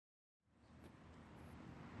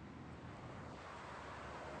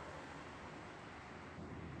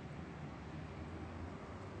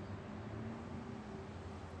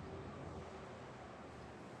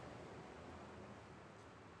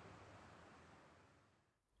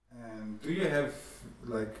do you have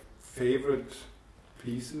like favorite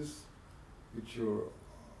pieces which you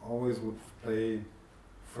always would play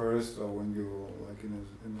first, or when you like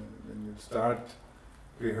when you start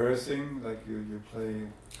rehearsing, like you play?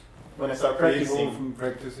 When I start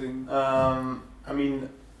practicing. I mean,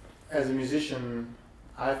 as a musician,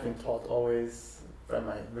 I've been taught always by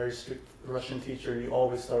my very strict Russian teacher, you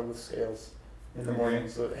always start with scales in the morning.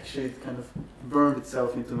 So actually it kind of burned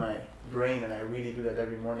itself into my brain, and I really do that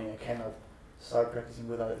every morning. I cannot start practicing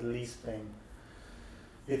without at least playing.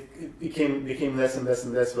 It became less and less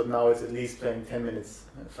and less, but now it's at least playing 10 minutes,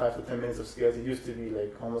 5 to 10 minutes of scales. It used to be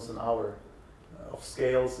like almost an hour of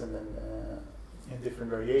scales, and then in different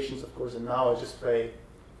variations, of course. And now I just play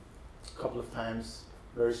a couple of times,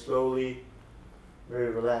 very slowly,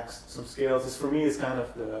 very relaxed. Some scales. This for me is kind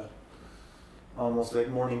of the almost like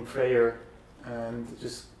morning prayer, and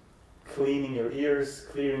just cleaning your ears,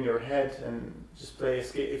 clearing your head, and just play a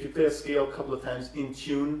scale. If you play a scale a couple of times in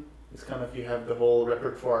tune, it's kind of, you have the whole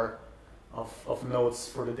repertoire of notes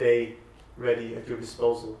for the day ready at your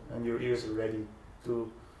disposal, and your ears are ready to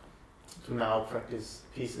now practice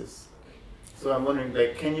pieces. So I'm wondering,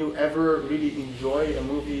 like, can you ever really enjoy a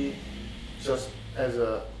movie just as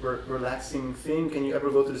a relaxing thing? Can you ever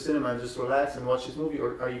go to the cinema and just relax and watch this movie,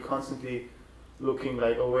 or are you constantly looking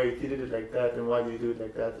like, oh wait, he did it like that, and why did he do it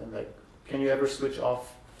like that, and like, can you ever switch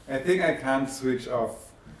off? I think I can't switch off.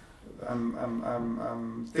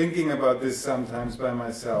 I'm thinking about this sometimes by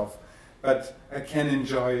myself, but I can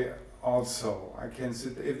enjoy also. I can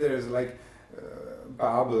sit, if there's like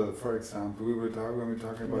Babel, for example, when we were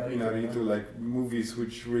talking about Inarritu, like movies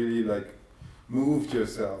which really like moved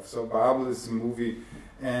yourself. So Babel is a movie,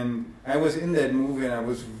 and I was in that movie and I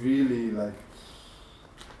was really like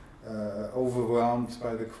overwhelmed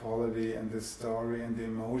by the quality and the story and the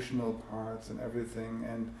emotional parts and everything,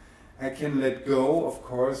 and I can let go, of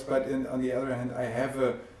course, but on the other hand, I have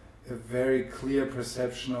a very clear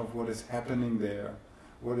perception of what is happening there.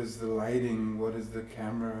 What is the lighting, what is the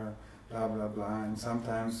camera, blah, blah, blah. And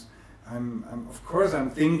sometimes of course I'm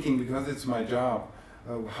thinking, because it's my job,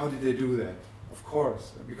 how did they do that? Of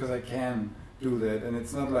course, because I can do that. And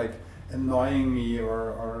it's not like annoying me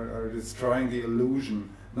or destroying the illusion.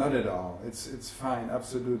 Not at all. It's fine,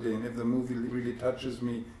 absolutely. And if the movie really touches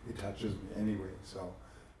me, it touches me anyway. So.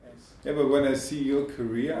 Yeah, but when I see your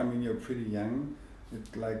career, I mean, you're pretty young.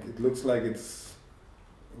 It looks like it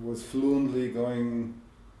was fluently going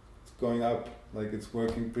up, like it's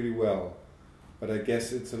working pretty well. But I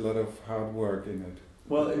guess it's a lot of hard work in it.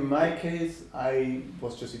 Well, in my case, I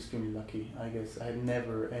was just extremely lucky. I guess I had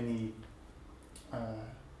never any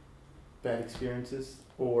bad experiences,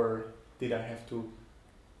 or did I have to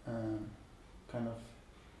kind of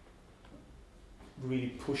really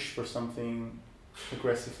push for something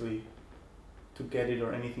aggressively to get it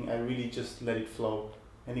or anything. I really just let it flow,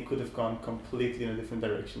 and it could have gone completely in a different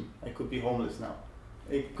direction. I could be homeless now.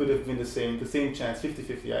 It could have been the same chance,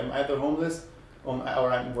 50-50. I'm either homeless or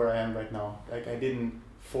I'm where I am right now. Like, I didn't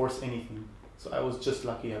force anything, so I was just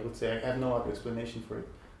lucky, I would say. I have no other explanation for it.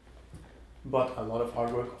 But a lot of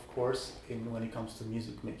hard work, of course, when it comes to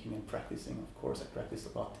music making and practicing. Of course, I practiced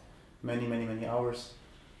a lot, many hours,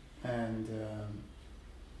 and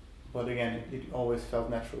but again, it always felt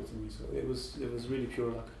natural to me. So it was really pure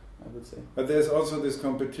luck, I would say. But there's also this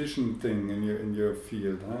competition thing in your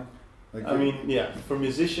field, huh? Like, I mean, yeah, for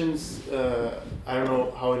musicians, I don't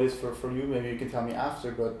know how it is for you. Maybe you can tell me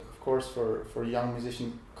after. But of course, for young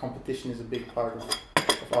musicians, competition is a big part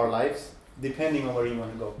of our lives, depending on where you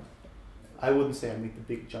want to go. I wouldn't say I make the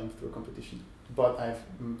big jump to a competition, but I've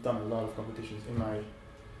done a lot of competitions in my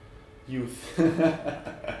youth.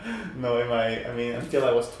 No, I mean, until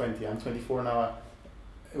I was 20. I'm 24 now.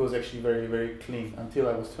 It was actually very, very clean. Until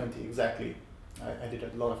I was 20, exactly. I did a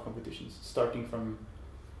lot of competitions, starting from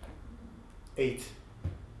age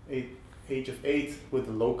of 8 with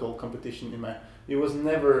the local competition in my.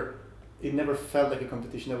 It never felt like a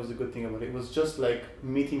competition. That was the good thing about it. It was just like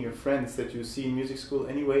meeting your friends that you see in music school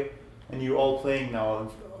anyway, and you're all playing now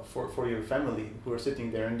for your family who are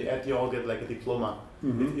sitting there, and you all get like a diploma.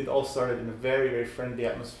 Mm-hmm. It all started in a very, very friendly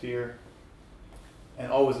atmosphere,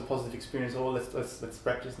 and always a positive experience. Oh, let's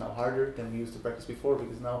practice now harder than we used to practice before,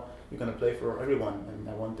 because now we're gonna play for everyone, and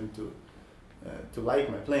I want them to like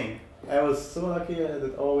my playing. I was so lucky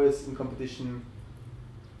that always in competition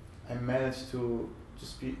I managed to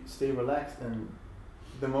just stay relaxed, and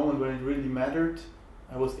the moment when it really mattered,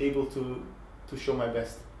 I was able to show my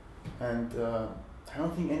best. And I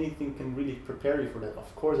don't think anything can really prepare you for that.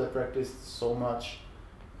 Of course, I practiced so much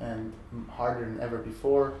and harder than ever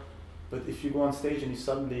before, but if you go on stage and you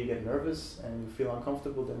suddenly get nervous and you feel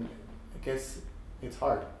uncomfortable, then I guess it's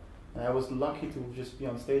hard. And I was lucky to just be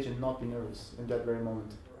on stage and not be nervous in that very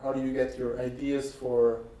moment. How do you get your ideas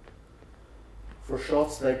for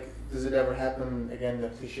shots? Like, does it ever happen, again,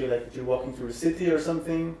 that cliche, like that you're walking through the city or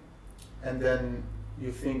something, and then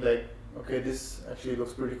you think like, okay, this actually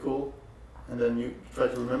looks pretty cool, and then you try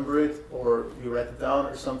to remember it, or you write it down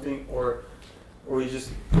or something, or you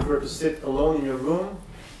just prefer to sit alone in your room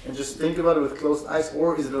and just think about it with closed eyes,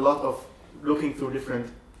 or is it a lot of looking through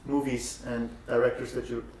different movies and directors that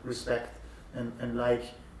you respect and like,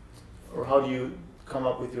 or how do you come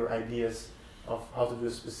up with your ideas of how to do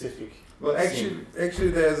a specific Well, scene?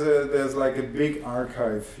 actually, there's like a big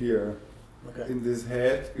archive here Okay. in this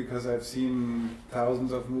head, because I've seen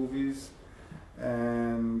thousands of movies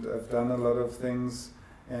and I've done a lot of things,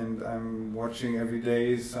 and I'm watching every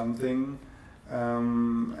day something,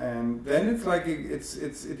 and then it's like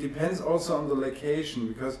it depends also on the location,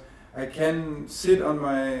 because I can sit on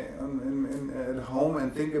my at home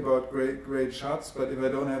and think about great shots, but if I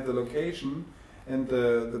don't have the location and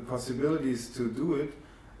the possibilities to do it,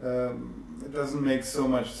 it doesn't make so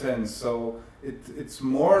much sense. So it's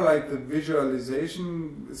more like the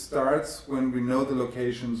visualization starts when we know the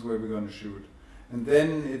locations where we're going to shoot, and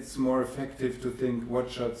then it's more effective to think what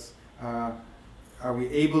shots are we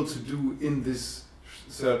able to do in this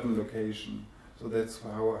certain location. So that's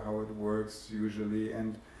how it works usually.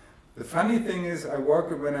 And the funny thing is,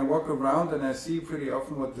 when I walk around and I see pretty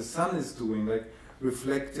often what the sun is doing, like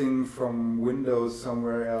reflecting from windows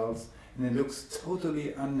somewhere else, and it looks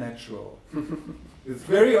totally unnatural. It's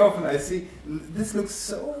very often I see, this looks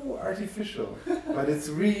so artificial, but it's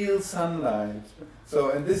real sunlight.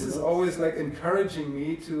 So, and this is always like encouraging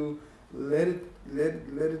me to let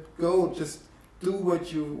it go. Just do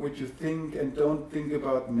what you think, and don't think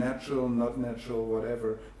about natural, not natural,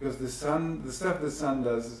 whatever. Because the stuff the sun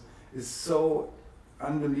does is so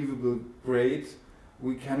unbelievable great.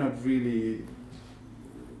 We cannot really.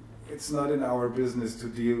 It's not in our business to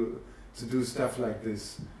do stuff like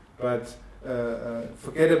this. But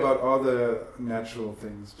forget about all the natural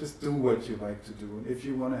things. Just do what you like to do. And if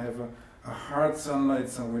you want to have a hard sunlight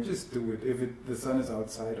somewhere, just do it. If the sun is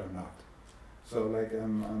outside or not. So like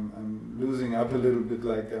I'm losing up a little bit.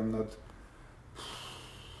 Like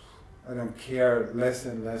I don't care less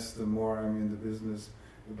and less the more I'm in the business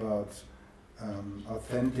about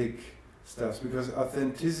authentic stuff, because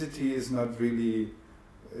authenticity is not really.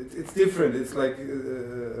 It's different. It's like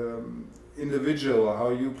individual,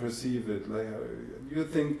 how you perceive it. Like you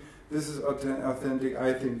think this is authentic,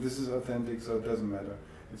 I think this is authentic, so it doesn't matter.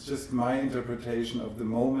 It's just my interpretation of the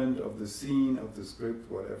moment, of the scene, of the script,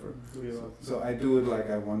 whatever. So I do it like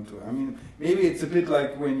I want to. I mean, maybe it's a bit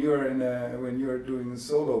like when you're doing a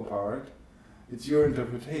solo part. It's your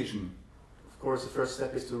interpretation. Of course, the first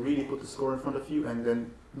step is to really put the score in front of you and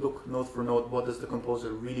then look note for note. What does the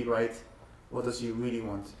composer really write? What does he really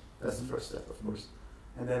want? That's the first step, of course.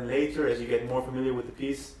 And then later, as you get more familiar with the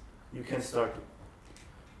piece, you can start to,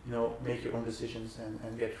 make your own decisions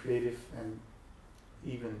and get creative, and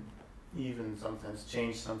even sometimes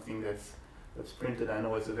change something that's printed. I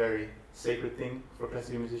know it's a very sacred thing for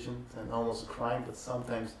classical musicians and almost a crime, but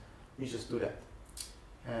sometimes you just do that.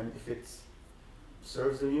 And if it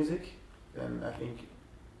serves the music, then I think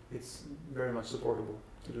it's very much supportable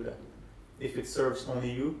to do that. If it serves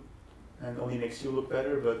only you and only makes you look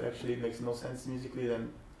better, but actually it makes no sense musically,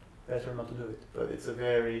 then better not to do it. But it's a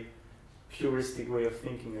very puristic way of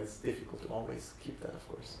thinking that's difficult to always keep that, of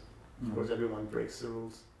course. Of course, everyone breaks the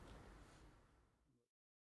rules.